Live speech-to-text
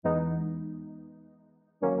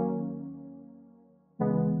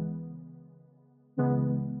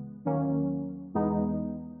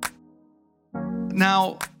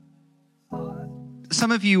Now,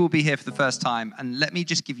 some of you will be here for the first time, and let me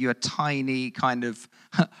just give you a tiny kind of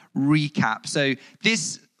recap. So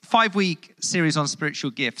this 5-week series on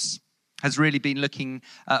spiritual gifts has really been looking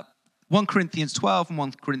at 1 Corinthians 12 and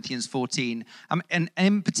 1 Corinthians 14, and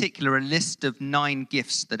in particular, a list of 9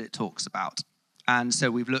 gifts that it talks about. And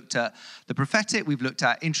so we've looked at the prophetic, we've looked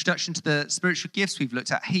at introduction to the spiritual gifts, we've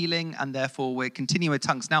looked at healing, and therefore we're continuing with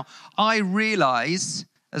tongues. Now, I realize,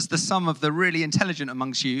 as some of the really intelligent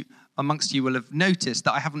amongst you will have noticed,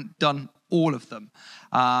 that I haven't done all of them.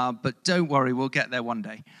 But don't worry, we'll get there one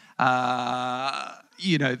day.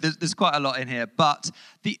 There's quite a lot in here. But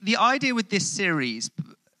the idea with this series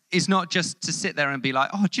is not just to sit there and be like,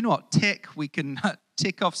 oh, do you know what, we can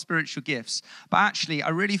tick off spiritual gifts. But actually, I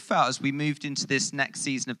really felt as we moved into this next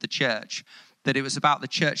season of the church, that it was about the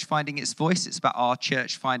church finding its voice. It's about our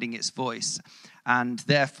church finding its voice. And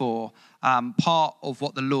therefore, part of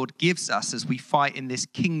what the Lord gives us as we fight in this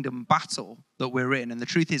kingdom battle that we're in. And the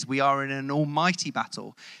truth is, we are in an almighty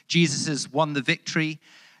battle. Jesus has won the victory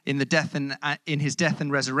in his death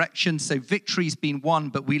and resurrection. So victory's been won,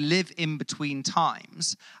 but we live in between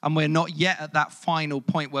times. And we're not yet at that final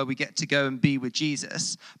point where we get to go and be with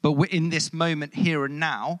Jesus. But we're in this moment here and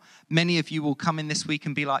now. Many of you will come in this week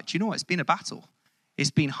and be like, do you know what? It's been a battle. It's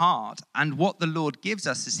been hard. And what the Lord gives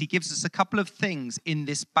us is he gives us a couple of things in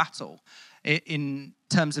this battle in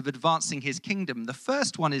terms of advancing his kingdom. The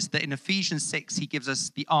first one is that in Ephesians 6, he gives us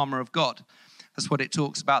the armor of God. That's what it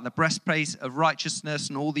talks about, the breastplate of righteousness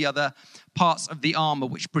and all the other parts of the armor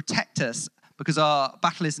which protect us, because our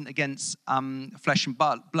battle isn't against flesh and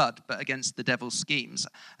blood, but against the devil's schemes.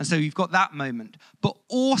 And so you've got that moment. But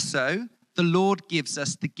also, the Lord gives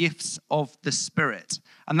us the gifts of the Spirit.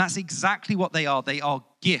 And that's exactly what they are. They are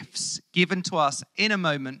gifts given to us in a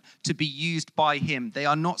moment to be used by him. They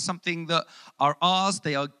are not something that are ours.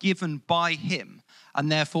 They are given by him. And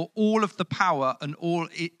therefore, all of the power and all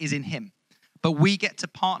is in him. But we get to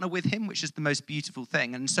partner with him, which is the most beautiful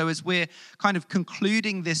thing. And so as we're kind of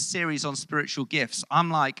concluding this series on spiritual gifts,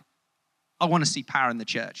 I'm like, I want to see power in the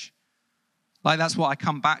church. Like, that's what I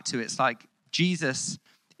come back to. It's like Jesus'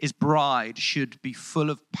 bride should be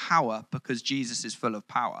full of power because Jesus is full of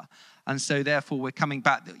power. And so therefore we're coming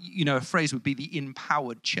back, a phrase would be the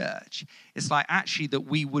empowered church. It's like actually that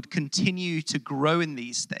we would continue to grow in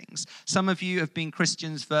these things. Some of you have been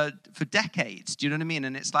Christians for decades. Do you know what I mean?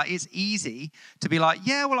 And it's like, it's easy to be like,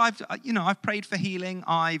 yeah, well, I've prayed for healing.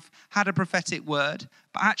 I've had a prophetic word.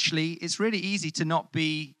 But actually, it's really easy to not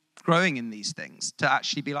be growing in these things, to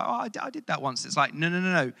actually be like, oh, I did that once. It's like,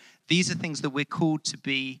 no. These are things that we're called to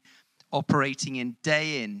be operating in,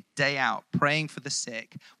 day out, praying for the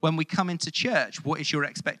sick. When we come into church, what is your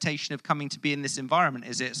expectation of coming to be in this environment?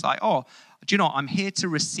 It's like, oh, do you know what? I'm here to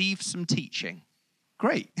receive some teaching.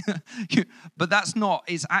 Great. But that's not,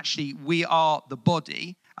 it's actually, we are the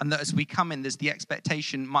body, and that as we come in, there's the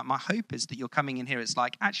expectation. My hope is that you're coming in here. It's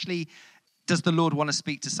like, actually, does the Lord want to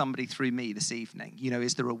speak to somebody through me this evening?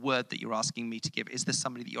 Is there a word that you're asking me to give? Is there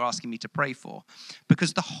somebody that you're asking me to pray for?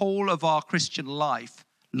 Because the whole of our Christian life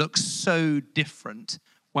looks so different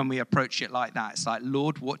when we approach it like that. It's like,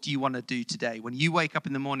 Lord, what do you want to do today? When you wake up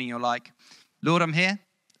in the morning, you're like, Lord, I'm here.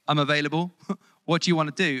 I'm available. What do you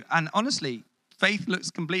want to do? And honestly, faith looks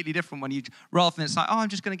completely different when rather than it's like, oh, I'm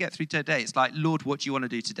just going to get through today. It's like, Lord, what do you want to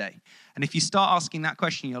do today? And if you start asking that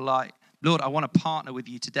question, you're like, Lord, I want to partner with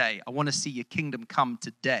you today. I want to see your kingdom come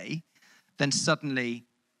today. Then suddenly,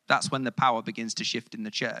 that's when the power begins to shift in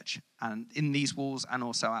the church and in these walls and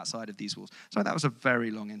also outside of these walls. So that was a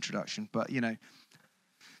very long introduction, but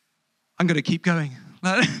I'm going to keep going.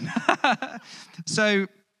 So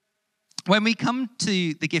when we come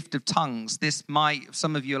to the gift of tongues,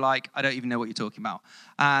 some of you are like, I don't even know what you're talking about.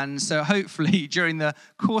 And so hopefully during the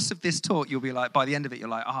course of this talk, you'll be like, by the end of it, you're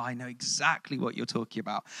like, oh, I know exactly what you're talking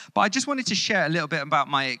about. But I just wanted to share a little bit about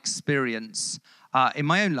my experience in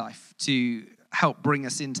my own life to help bring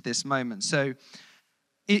us into this moment. So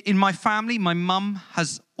in my family, my mum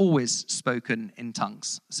has always spoken in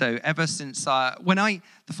tongues. So ever since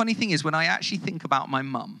the funny thing is when I actually think about my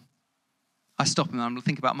mum, I stop and I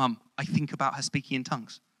think about mum, I think about her speaking in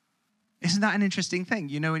tongues. Isn't that an interesting thing?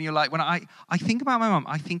 When you're like, when I think about my mum,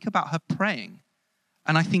 I think about her praying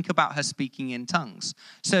and I think about her speaking in tongues.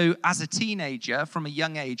 So as a teenager, from a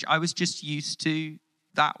young age, I was just used to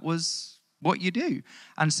that was what you do.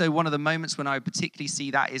 And so one of the moments when I would particularly see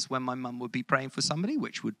that is when my mum would be praying for somebody,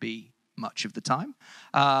 which would be much of the time.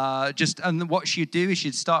 And what she'd do is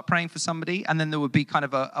she'd start praying for somebody, and then there would be kind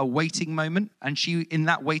of a waiting moment. And in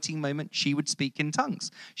that waiting moment, she would speak in tongues.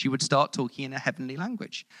 She would start talking in a heavenly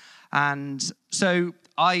language. And so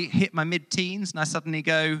I hit my mid-teens, and I suddenly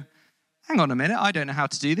go, hang on a minute, I don't know how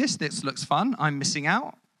to do this. This looks fun. I'm missing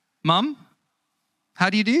out. Mum, how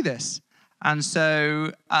do you do this? And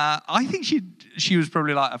so I think she was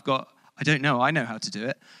probably like, I don't know, I know how to do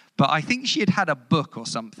it. But I think she had a book or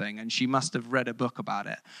something, and she must have read a book about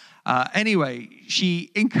it. Anyway,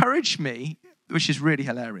 she encouraged me, which is really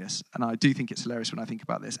hilarious, and I do think it's hilarious when I think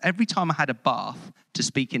about this, every time I had a bath, to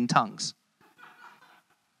speak in tongues.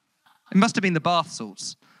 It must have been the bath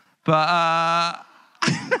salts. But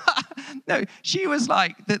no, she was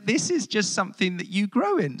like, that this is just something that you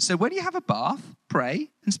grow in. So when you have a bath, pray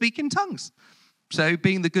and speak in tongues. So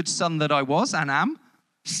being the good son that I was and am,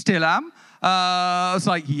 still am, I was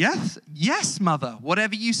like, yes, mother,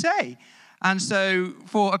 whatever you say. And so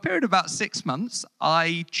for a period of about 6 months,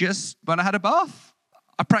 when I had a bath,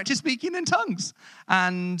 I practiced speaking in tongues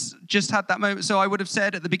and just had that moment. So I would have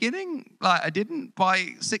said at the beginning, like I didn't.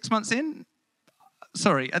 By 6 months in,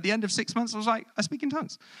 at the end of 6 months, I was like, I speak in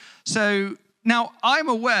tongues. So now I'm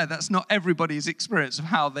aware that's not everybody's experience of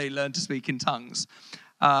how they learn to speak in tongues.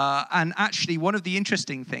 And actually, one of the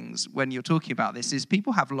interesting things when you're talking about this is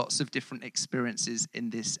people have lots of different experiences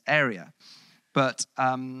in this area. But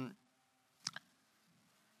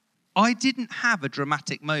I didn't have a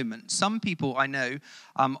dramatic moment. Some people I know,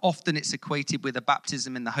 often it's equated with a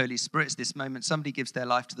baptism in the Holy Spirit. It's this moment somebody gives their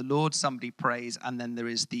life to the Lord, somebody prays, and then there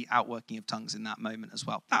is the outworking of tongues in that moment as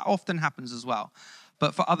well. That often happens as well.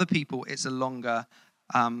 But for other people, it's a longer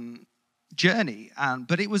journey.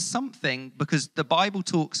 But it was something, because the Bible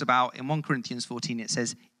talks about, in 1 Corinthians 14, it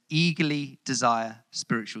says, eagerly desire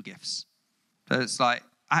spiritual gifts. So it's like,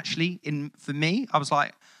 actually, for me, I was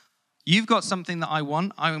like, you've got something that I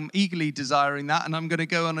want. I'm eagerly desiring that, and I'm going to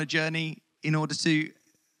go on a journey in order to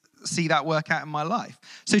see that work out in my life.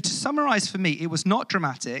 So to summarize for me, it was not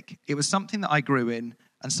dramatic. It was something that I grew in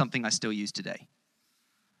and something I still use today.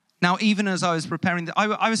 Now, even as I was preparing,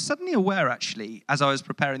 I was suddenly aware, actually, as I was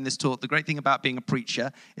preparing this talk, the great thing about being a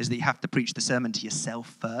preacher is that you have to preach the sermon to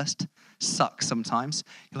yourself first. Sucks sometimes.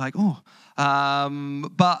 You're like,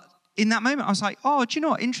 but in that moment, I was like, do you know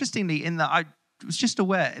what? Interestingly, in that I was just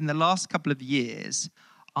aware, in the last couple of years,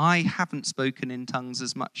 I haven't spoken in tongues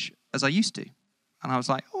as much as I used to. And I was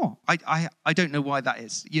like, I don't know why that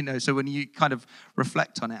is. So when you kind of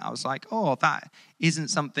reflect on it, I was like, that isn't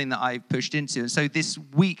something that I've pushed into. And so this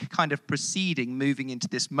week kind of preceding, moving into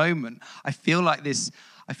this moment, I feel like this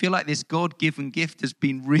God-given gift has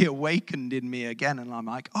been reawakened in me again. And I'm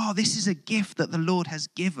like, this is a gift that the Lord has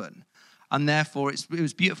given. And therefore, it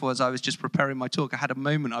was beautiful. As I was just preparing my talk, I had a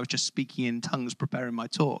moment, I was just speaking in tongues, preparing my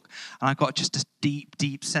talk. And I got just a deep,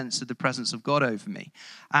 deep sense of the presence of God over me.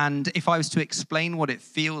 And if I was to explain what it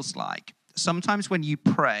feels like, sometimes when you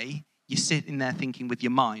pray, you sit in there thinking with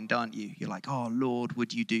your mind, aren't you? You're like, Lord,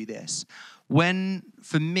 would you do this?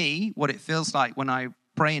 For me, what it feels like when I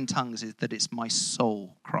pray in tongues is that it's my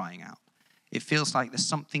soul crying out. It feels like there's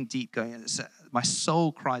something deep going on. My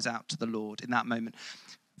soul cries out to the Lord in that moment.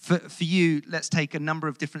 For you, let's take a number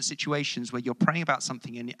of different situations where you're praying about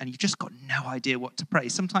something and you've just got no idea what to pray.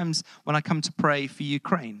 Sometimes when I come to pray for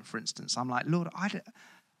Ukraine, for instance, I'm like, Lord, I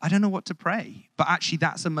don't know what to pray. But actually,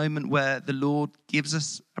 that's a moment where the Lord gives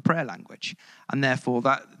us a prayer language. And therefore,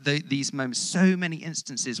 these moments, so many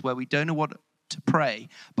instances where we don't know what to pray,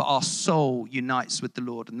 but our soul unites with the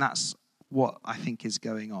Lord. And that's what I think is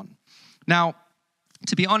going on. Now,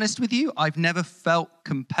 to be honest with you, I've never felt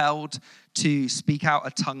compelled to speak out a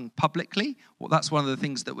tongue publicly. Well, that's one of the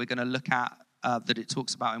things that we're going to look at, that it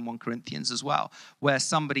talks about in 1 Corinthians as well, where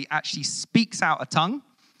somebody actually speaks out a tongue,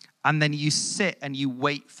 and then you sit and you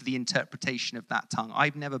wait for the interpretation of that tongue.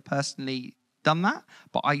 I've never personally done that,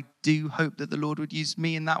 but I do hope that the Lord would use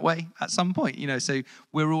me in that way at some point. So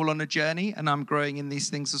we're all on a journey, and I'm growing in these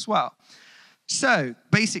things as well. So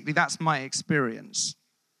basically, that's my experience.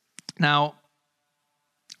 Now,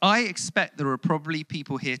 I expect there are probably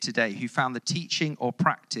people here today who found the teaching or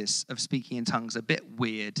practice of speaking in tongues a bit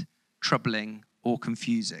weird, troubling, or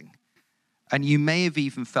confusing. And you may have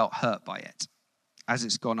even felt hurt by it as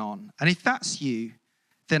it's gone on. And if that's you,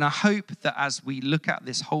 then I hope that as we look at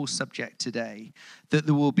this whole subject today, that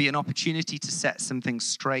there will be an opportunity to set some things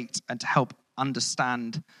straight and to help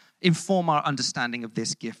inform our understanding of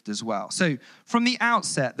this gift as well. So from the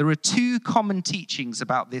outset, there are two common teachings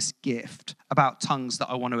about this gift, about tongues, that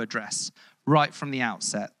I want to address right from the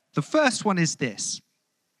outset. The first one is this.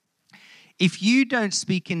 If you don't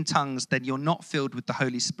speak in tongues, then you're not filled with the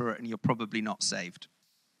Holy Spirit and you're probably not saved.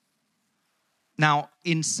 Now,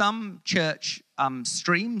 in some church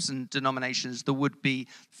streams and denominations, there would be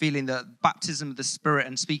feeling that baptism of the Spirit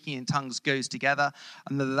and speaking in tongues goes together,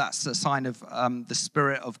 and that that's a sign of the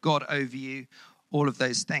Spirit of God over you. all of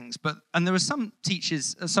those things. And there are some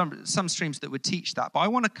teachers, some streams that would teach that, but I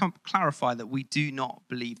want to clarify that we do not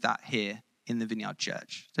believe that here in the Vineyard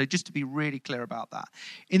Church. So just to be really clear about that.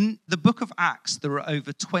 In the book of Acts, there are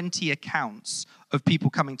over 20 accounts of people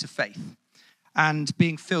coming to faith and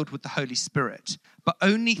being filled with the Holy Spirit. But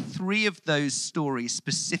only 3 of those stories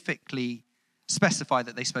specifically specify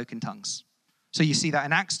that they spoke in tongues. So you see that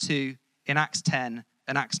in Acts 2, in Acts 10,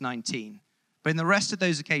 and Acts 19. But in the rest of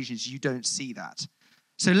those occasions, you don't see that.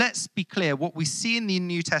 So let's be clear. What we see in the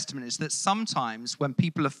New Testament is that sometimes when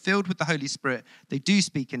people are filled with the Holy Spirit, they do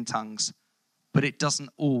speak in tongues, but it doesn't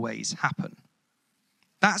always happen.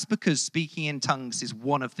 That's because speaking in tongues is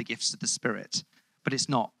one of the gifts of the Spirit, but it's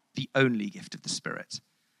not the only gift of the Spirit.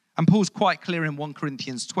 And Paul's quite clear in 1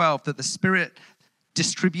 Corinthians 12 that the Spirit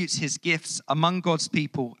distributes his gifts among God's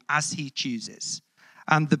people as he chooses.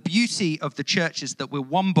 And the beauty of the church is that we're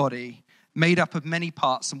one body made up of many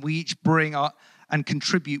parts, and we each bring up and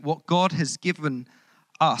contribute what God has given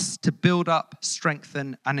us to build up,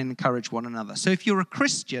 strengthen, and encourage one another. So if you're a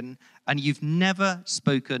Christian and you've never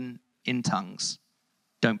spoken in tongues,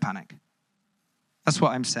 don't panic. That's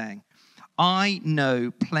what I'm saying. I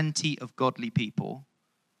know plenty of godly people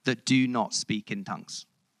that do not speak in tongues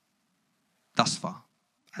thus far.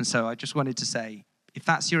 And so I just wanted to say, if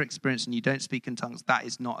that's your experience and you don't speak in tongues, that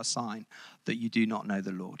is not a sign that you do not know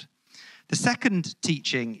the Lord. The second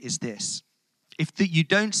teaching is this. If you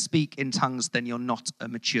don't speak in tongues, then you're not a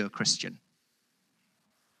mature Christian.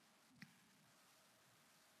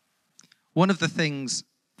 One of the things,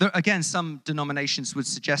 again, some denominations would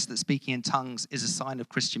suggest that speaking in tongues is a sign of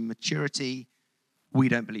Christian maturity. We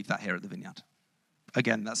don't believe that here at the Vineyard.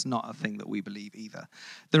 Again, that's not a thing that we believe either.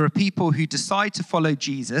 There are people who decide to follow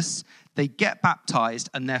Jesus, they get baptized,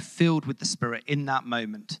 and they're filled with the Spirit in that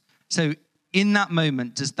moment. So in that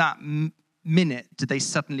moment, does that minute, do they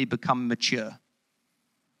suddenly become mature?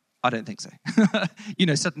 I don't think so.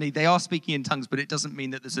 Suddenly they are speaking in tongues, but it doesn't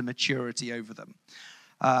mean that there's a maturity over them.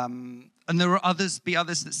 And there are others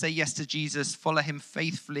that say yes to Jesus, follow him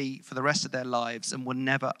faithfully for the rest of their lives, and will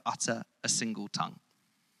never utter a single tongue.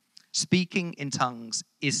 Speaking in tongues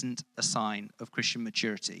isn't a sign of Christian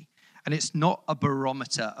maturity. And it's not a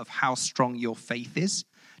barometer of how strong your faith is.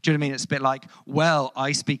 Do you know what I mean? It's a bit like, well,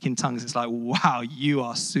 I speak in tongues. It's like, wow, you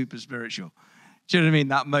are super spiritual. Do you know what I mean?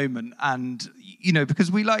 That moment. And, because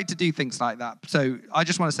we like to do things like that. So I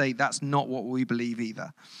just want to say that's not what we believe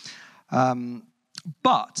either.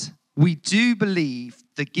 But we do believe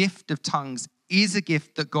the gift of tongues is a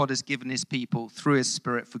gift that God has given his people through his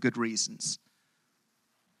Spirit for good reasons.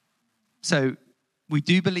 So we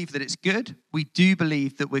do believe that it's good. We do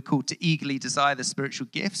believe that we're called to eagerly desire the spiritual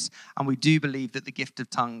gifts. And we do believe that the gift of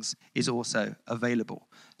tongues is also available.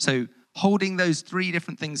 So holding those 3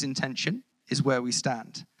 different things in tension is where we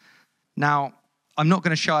stand. Now, I'm not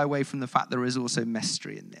going to shy away from the fact there is also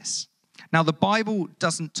mystery in this. Now, the Bible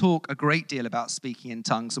doesn't talk a great deal about speaking in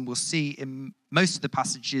tongues, and we'll see in most of the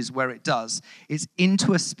passages where it does, it's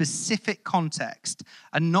into a specific context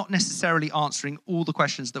and not necessarily answering all the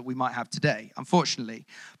questions that we might have today, unfortunately.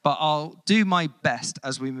 But I'll do my best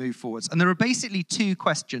as we move forwards. And there are basically 2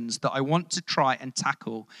 questions that I want to try and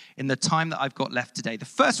tackle in the time that I've got left today. The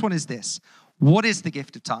first one is this: what is the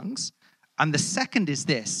gift of tongues? And the second is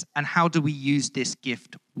this: and how do we use this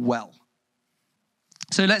gift well?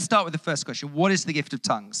 So let's start with the first question. What is the gift of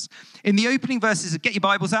tongues? In the opening verses, get your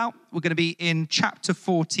Bibles out. We're going to be in chapter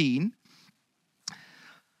 14,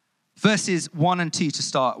 verses 1 and 2 to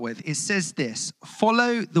start with. It says this: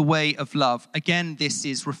 follow the way of love. Again, this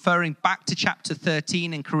is referring back to chapter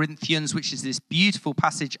 13 in Corinthians, which is this beautiful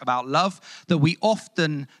passage about love that we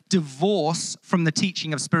often divorce from the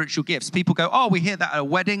teaching of spiritual gifts. People go, oh, we hear that at a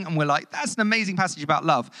wedding, and we're like, that's an amazing passage about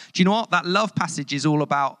love. Do you know what? That love passage is all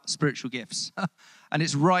about spiritual gifts. And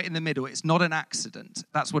it's right in the middle. It's not an accident.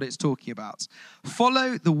 That's what it's talking about.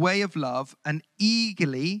 Follow the way of love and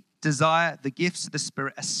eagerly desire the gifts of the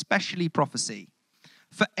Spirit, especially prophecy.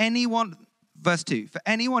 For anyone, verse 2, for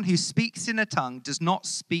anyone who speaks in a tongue does not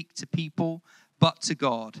speak to people, but to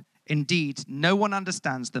God. Indeed, no one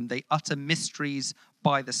understands them. They utter mysteries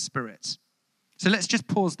by the Spirit. So let's just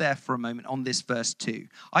pause there for a moment on this verse 2.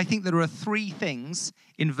 I think there are 3 things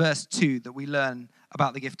in verse 2 that we learn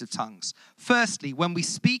about the gift of tongues. Firstly, when we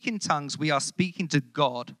speak in tongues, we are speaking to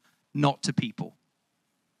God, not to people.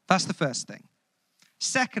 That's the first thing.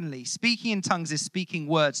 Secondly, speaking in tongues is speaking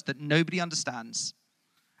words that nobody understands.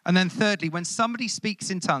 And then thirdly, when somebody speaks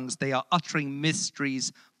in tongues, they are uttering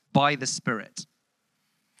mysteries by the Spirit.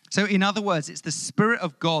 So in other words, it's the Spirit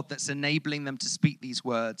of God that's enabling them to speak these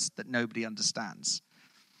words that nobody understands.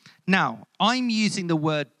 Now, I'm using the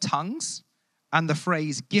word tongues and the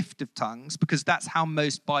phrase gift of tongues, because that's how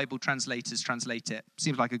most Bible translators translate it.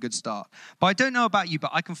 Seems like a good start. But I don't know about you,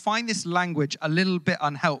 but I can find this language a little bit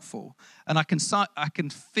unhelpful. And I can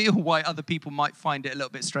feel why other people might find it a little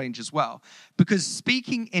bit strange as well. Because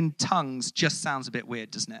speaking in tongues just sounds a bit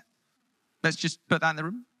weird, doesn't it? Let's just put that in the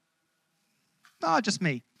room. Just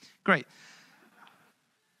me. Great.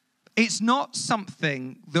 It's not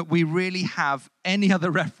something that we really have any other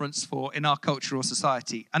reference for in our culture or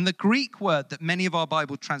society. And the Greek word that many of our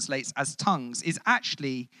Bible translates as tongues is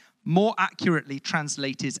actually more accurately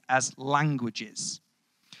translated as languages.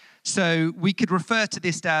 So we could refer to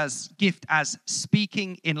this as gift as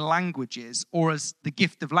speaking in languages or as the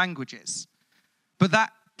gift of languages. But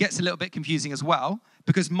that gets a little bit confusing as well,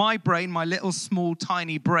 because my brain, my little small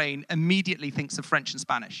tiny brain, immediately thinks of French and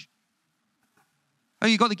Spanish. Oh,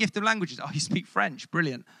 you got the gift of languages. Oh, you speak French.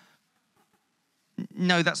 Brilliant.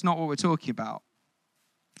 No, that's not what we're talking about.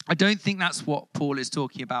 I don't think that's what Paul is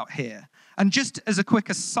talking about here. And just as a quick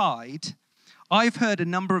aside, I've heard a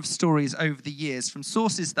number of stories over the years from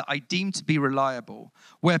sources that I deem to be reliable,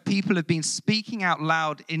 where people have been speaking out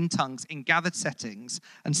loud in tongues in gathered settings,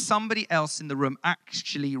 and somebody else in the room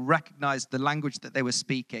actually recognized the language that they were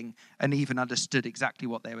speaking and even understood exactly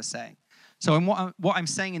what they were saying. So what I'm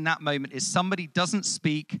saying in that moment is somebody doesn't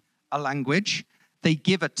speak a language, they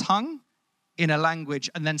give a tongue in a language,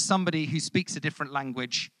 and then somebody who speaks a different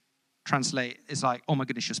language is like, oh my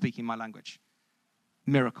goodness, you're speaking my language.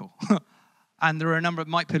 Miracle. And there are a number of,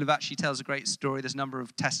 Mike Pilov actually tells a great story. There's a number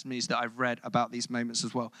of testimonies that I've read about these moments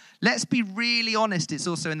as well. Let's be really honest, it's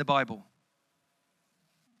also in the Bible.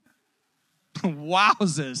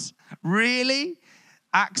 Wowzers. Really?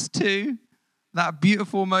 Acts 2, that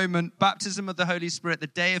beautiful moment, baptism of the Holy Spirit, the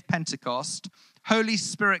day of Pentecost. Holy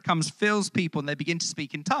Spirit comes, fills people, and they begin to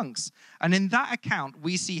speak in tongues. And in that account,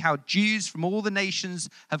 we see how Jews from all the nations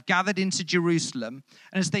have gathered into Jerusalem.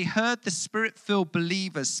 And as they heard the Spirit-filled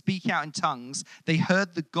believers speak out in tongues, they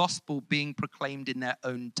heard the gospel being proclaimed in their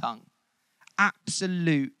own tongue.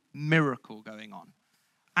 Absolute miracle going on.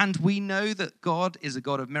 And we know that God is a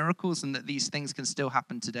God of miracles and that these things can still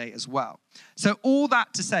happen today as well. So all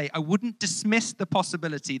that to say, I wouldn't dismiss the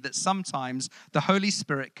possibility that sometimes the Holy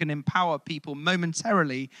Spirit can empower people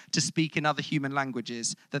momentarily to speak in other human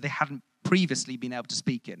languages that they hadn't previously been able to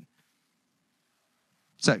speak in.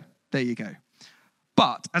 So there you go.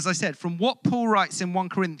 But, as I said, from what Paul writes in 1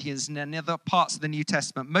 Corinthians and in other parts of the New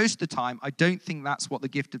Testament, most of the time, I don't think that's what the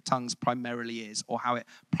gift of tongues primarily is or how it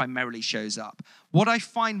primarily shows up. What I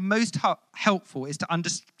find most helpful is to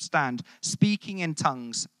understand speaking in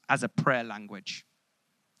tongues as a prayer language.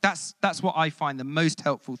 That's what I find the most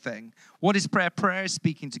helpful thing. What is prayer? Prayer is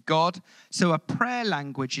speaking to God. So a prayer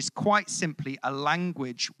language is quite simply a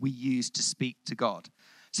language we use to speak to God.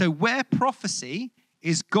 So where prophecy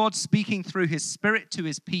is God speaking through his Spirit to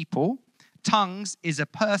his people, tongues is a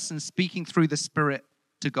person speaking through the Spirit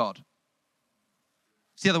to God.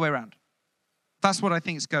 It's the other way around. That's what I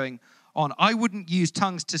think is going on. I wouldn't use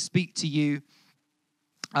tongues to speak to you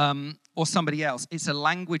or somebody else. It's a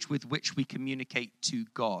language with which we communicate to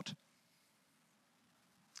God.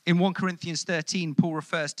 In 1 Corinthians 13, Paul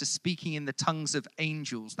refers to speaking in the tongues of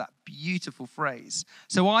angels, that beautiful phrase.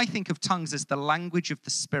 So I think of tongues as the language of the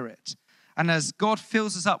Spirit. And as God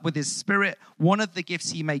fills us up with his Spirit, one of the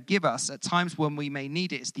gifts he may give us at times when we may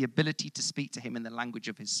need it is the ability to speak to him in the language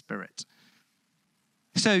of his Spirit.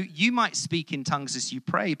 So you might speak in tongues as you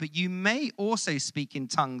pray, but you may also speak in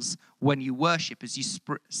tongues when you worship, as you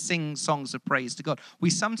sing songs of praise to God. We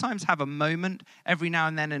sometimes have a moment every now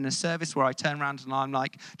and then in a service where I turn around and I'm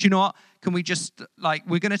like, do you know what? Can we just,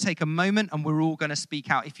 we're going to take a moment and we're all going to speak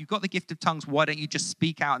out. If you've got the gift of tongues, why don't you just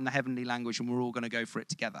speak out in the heavenly language and we're all going to go for it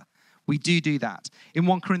together? We do that. In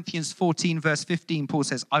 1 Corinthians 14, verse 15, Paul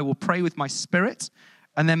says, I will pray with my spirit.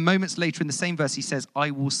 And then moments later in the same verse, he says,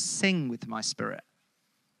 I will sing with my spirit.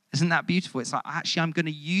 Isn't that beautiful? It's like, actually, I'm going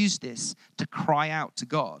to use this to cry out to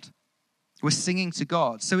God. We're singing to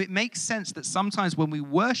God. So it makes sense that sometimes when we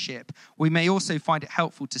worship, we may also find it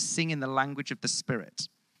helpful to sing in the language of the Spirit.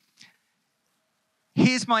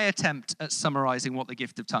 Here's my attempt at summarizing what the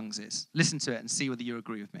gift of tongues is. Listen to it and see whether you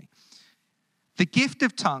agree with me. The gift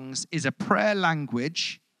of tongues is a prayer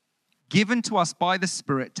language given to us by the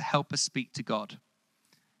Spirit to help us speak to God.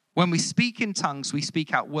 When we speak in tongues, we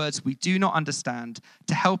speak out words we do not understand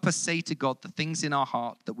to help us say to God the things in our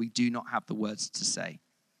heart that we do not have the words to say.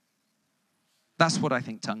 That's what I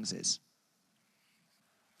think tongues is.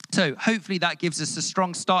 So hopefully that gives us a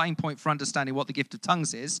strong starting point for understanding what the gift of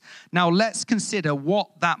tongues is. Now let's consider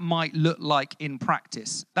what that might look like in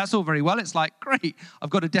practice. That's all very well. It's like, great, I've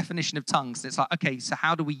got a definition of tongues. It's like, okay, so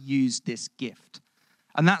how do we use this gift?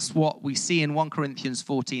 And that's what we see in 1 Corinthians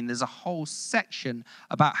 14. There's a whole section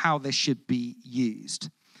about how this should be used.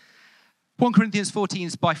 1 Corinthians 14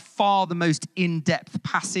 is by far the most in-depth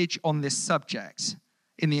passage on this subject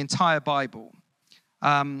in the entire Bible.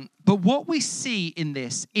 But what we see in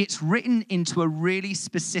this, it's written into a really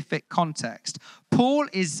specific context. Paul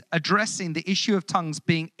is addressing the issue of tongues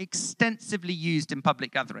being extensively used in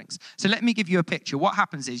public gatherings. So let me give you a picture. What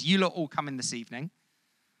happens is you lot all come in this evening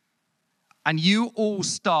and you all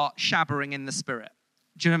start shabbering in the Spirit.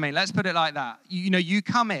 Do you know what I mean? Let's put it like that. You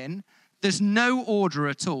come in, there's no order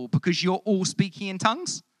at all because you're all speaking in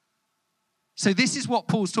tongues. So this is what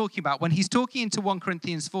Paul's talking about. When he's talking into 1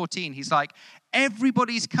 Corinthians 14, he's like,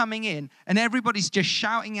 everybody's coming in and everybody's just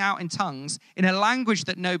shouting out in tongues in a language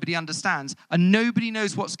that nobody understands and nobody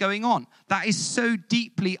knows what's going on. That is so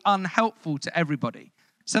deeply unhelpful to everybody.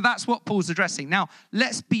 So that's what Paul's addressing. Now,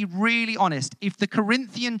 let's be really honest. If the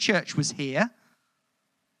Corinthian church was here,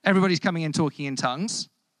 everybody's coming in talking in tongues,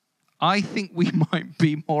 I think we might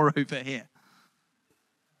be more over here.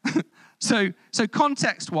 So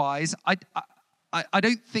context-wise, I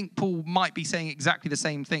don't think Paul might be saying exactly the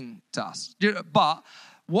same thing to us. But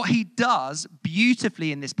what he does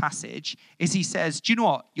beautifully in this passage is he says, do you know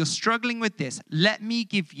what? You're struggling with this. Let me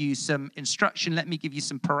give you some instruction. Let me give you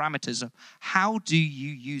some parameters of how do you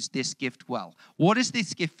use this gift well? What is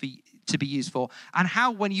this gift to be used for? And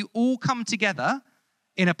how, when you all come together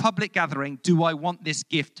in a public gathering, do I want this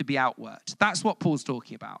gift to be outworked? That's what Paul's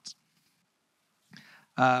talking about.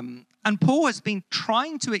 And Paul has been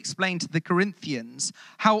trying to explain to the Corinthians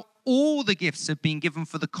how all the gifts have been given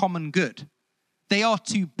for the common good. They are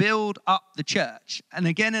to build up the church. And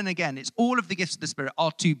again, it's all of the gifts of the Spirit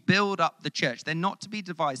are to build up the church. They're not to be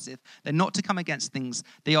divisive. They're not to come against things.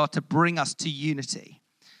 They are to bring us to unity.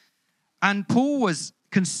 And Paul was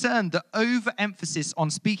concerned that overemphasis on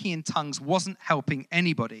speaking in tongues wasn't helping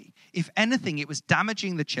anybody. If anything, it was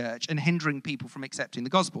damaging the church and hindering people from accepting the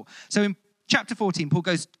gospel. So in chapter 14, Paul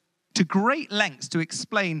goes to great lengths to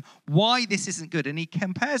explain why this isn't good. And he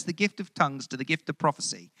compares the gift of tongues to the gift of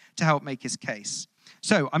prophecy to help make his case.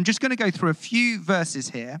 So I'm just going to go through a few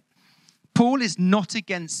verses here. Paul is not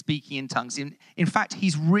against speaking in tongues. In fact,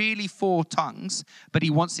 he's really for tongues, but he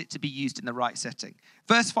wants it to be used in the right setting.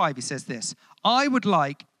 Verse 5, he says this, I would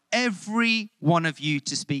like every one of you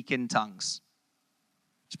to speak in tongues.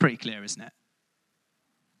 It's pretty clear, isn't it?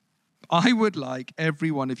 I would like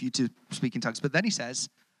every one of you to speak in tongues. But then he says,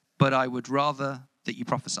 but I would rather that you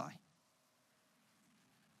prophesy.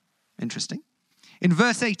 Interesting. In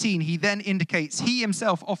verse 18, he then indicates he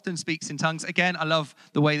himself often speaks in tongues. Again, I love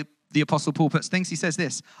the way the Apostle Paul puts things. He says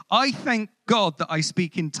this, I thank God that I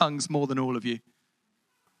speak in tongues more than all of you.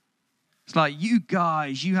 It's like, you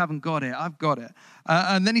guys, you haven't got it. I've got it.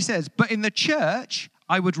 And then he says, but in the church,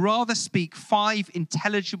 I would rather speak 5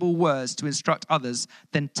 intelligible words to instruct others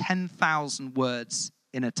than 10,000 words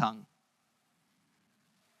in a tongue.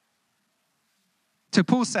 So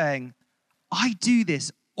Paul's saying, I do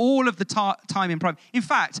this all of the time in private. In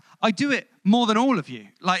fact, I do it more than all of you.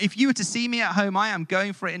 Like if you were to see me at home, I am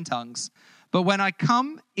going for it in tongues. But when I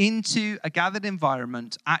come into a gathered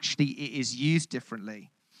environment, actually it is used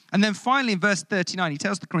differently. And then finally in verse 39, he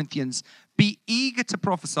tells the Corinthians, be eager to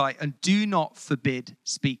prophesy and do not forbid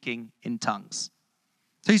speaking in tongues.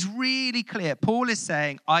 So he's really clear. Paul is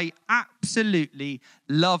saying, I absolutely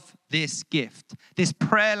love this gift, this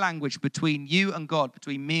prayer language between you and God,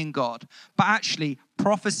 between me and God. But actually,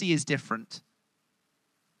 prophecy is different.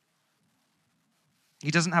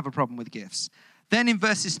 He doesn't have a problem with gifts. Then in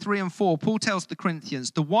verses 3 and 4, Paul tells the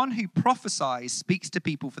Corinthians, the one who prophesies speaks to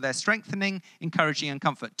people for their strengthening, encouraging, and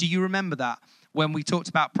comfort. Do you remember that? When we talked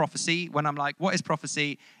about prophecy, when I'm like, what is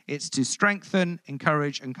prophecy? It's to strengthen,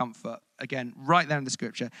 encourage, and comfort. Again, right there in the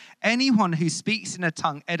scripture. Anyone who speaks in a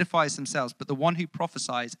tongue edifies themselves, but the one who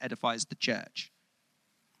prophesies edifies the church.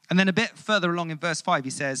 And then a bit further along in verse 5, he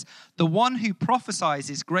says, the one who prophesies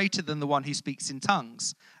is greater than the one who speaks in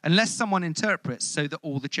tongues, unless someone interprets so that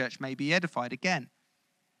all the church may be edified. Again,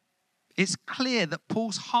 it's clear that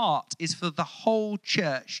Paul's heart is for the whole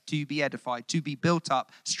church to be edified, to be built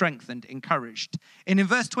up, strengthened, encouraged. And in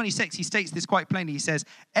verse 26, he states this quite plainly. He says,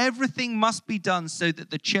 everything must be done so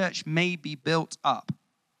that the church may be built up.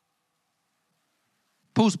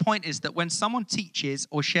 Paul's point is that when someone teaches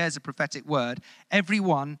or shares a prophetic word,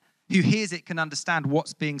 everyone who hears it can understand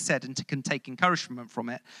what's being said and can take encouragement from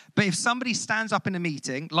it. But if somebody stands up in a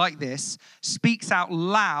meeting like this, speaks out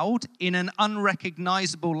loud in an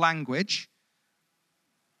unrecognizable language,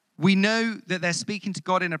 we know that they're speaking to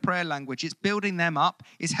God in a prayer language. It's building them up.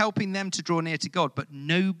 It's helping them to draw near to God. But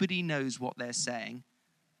nobody knows what they're saying.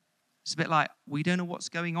 It's a bit like, we don't know what's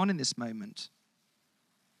going on in this moment.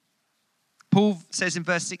 Paul says in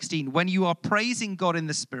verse 16, when you are praising God in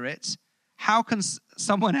the Spirit, how can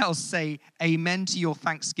someone else say amen to your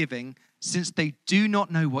thanksgiving since they do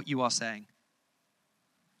not know what you are saying?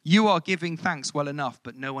 You are giving thanks well enough,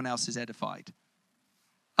 but no one else is edified.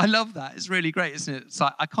 I love that. It's really great, isn't it? It's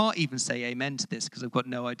like, I can't even say amen to this because I've got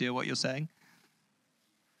no idea what you're saying.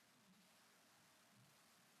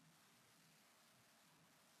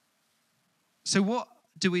 So what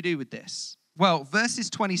do we do with this? Well, verses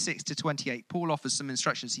 26 to 28, Paul offers some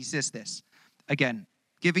instructions. He says this, again,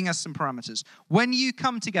 giving us some parameters. When you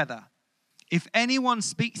come together, if anyone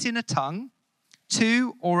speaks in a tongue,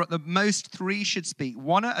 2 or at the most 3 should speak,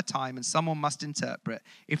 1 at a time, and someone must interpret.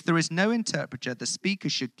 If there is no interpreter, the speaker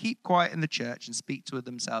should keep quiet in the church and speak to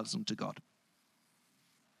themselves and to God.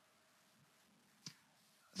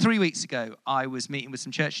 3 weeks ago, I was meeting with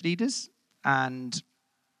some church leaders, and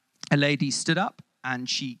a lady stood up and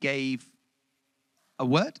she gave a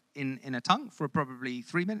word in a tongue for probably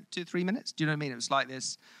 3 minutes, 2 or 3 minutes. Do you know what I mean? It was like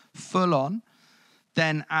this full on.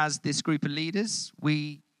 Then as this group of leaders,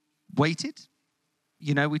 we waited.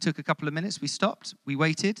 You know, we took a couple of minutes, we stopped, we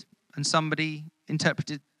waited, and somebody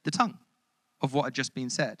interpreted the tongue of what had just been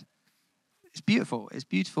said. It's beautiful. It's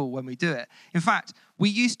beautiful when we do it. In fact, we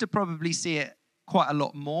used to probably see it quite a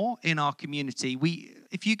lot more in our community.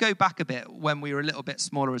 If you go back a bit, when we were a little bit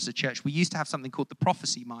smaller as a church, we used to have something called the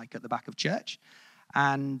prophecy mic at the back of church.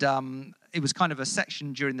 And it was kind of a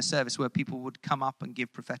section during the service where people would come up and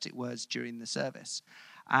give prophetic words during the service.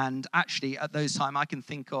 And actually, at those times, I can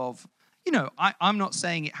think of, you know, I'm not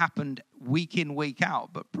saying it happened week in, week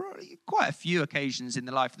out, but probably quite a few occasions in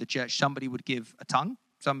the life of the church, somebody would give a tongue,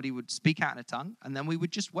 somebody would speak out in a tongue, and then we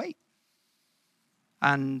would just wait.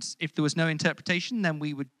 And if there was no interpretation, then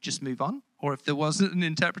we would just move on. Or if there wasn't an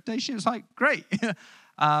interpretation, it's like, great.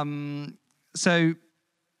 So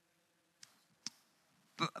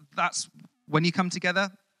that's when you come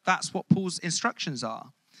together, that's what Paul's instructions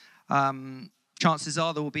are. Chances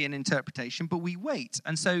are there will be an interpretation, but we wait.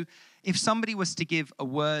 And so if somebody was to give a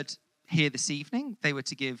word here this evening, they were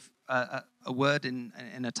to give a word in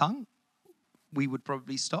a tongue, we would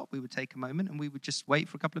probably stop. We would take a moment and we would just wait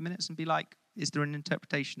for a couple of minutes and be like, is there an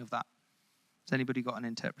interpretation of that? Has anybody got an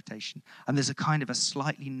interpretation? And there's a kind of a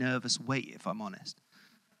slightly nervous wait, if I'm honest.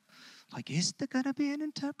 Like, is there going to be an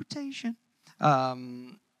interpretation?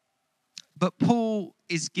 But Paul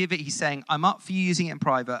he's saying, I'm up for you using it in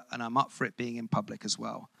private and I'm up for it being in public as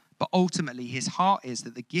well. But ultimately, his heart is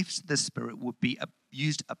that the gifts of the Spirit would be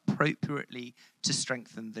used appropriately to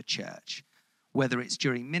strengthen the church, whether it's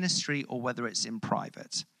during ministry or whether it's in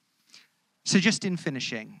private. So just in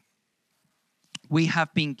finishing, we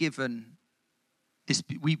have been given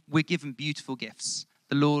we're given beautiful gifts.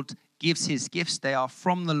 The Lord gives his gifts. They are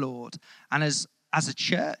from the Lord. And as a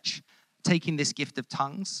church, taking this gift of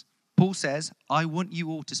tongues, Paul says, I want you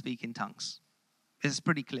all to speak in tongues. It's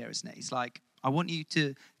pretty clear, isn't it? He's like, I want you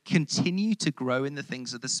to continue to grow in the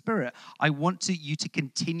things of the Spirit. I want you to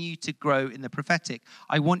continue to grow in the prophetic.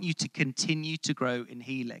 I want you to continue to grow in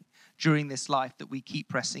healing during this life that we keep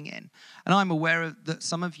pressing in. And I'm aware that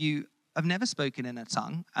some of you have never spoken in a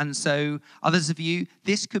tongue. And so others of you,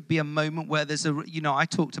 this could be a moment where there's I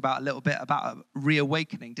talked about a little bit about a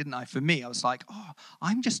reawakening, didn't I? For me, I was like,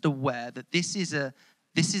 I'm just aware that this is a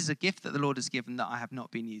gift that the Lord has given that I have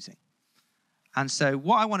not been using. And so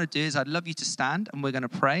what I want to do is I'd love you to stand and we're going to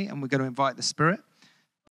pray and we're going to invite the Spirit.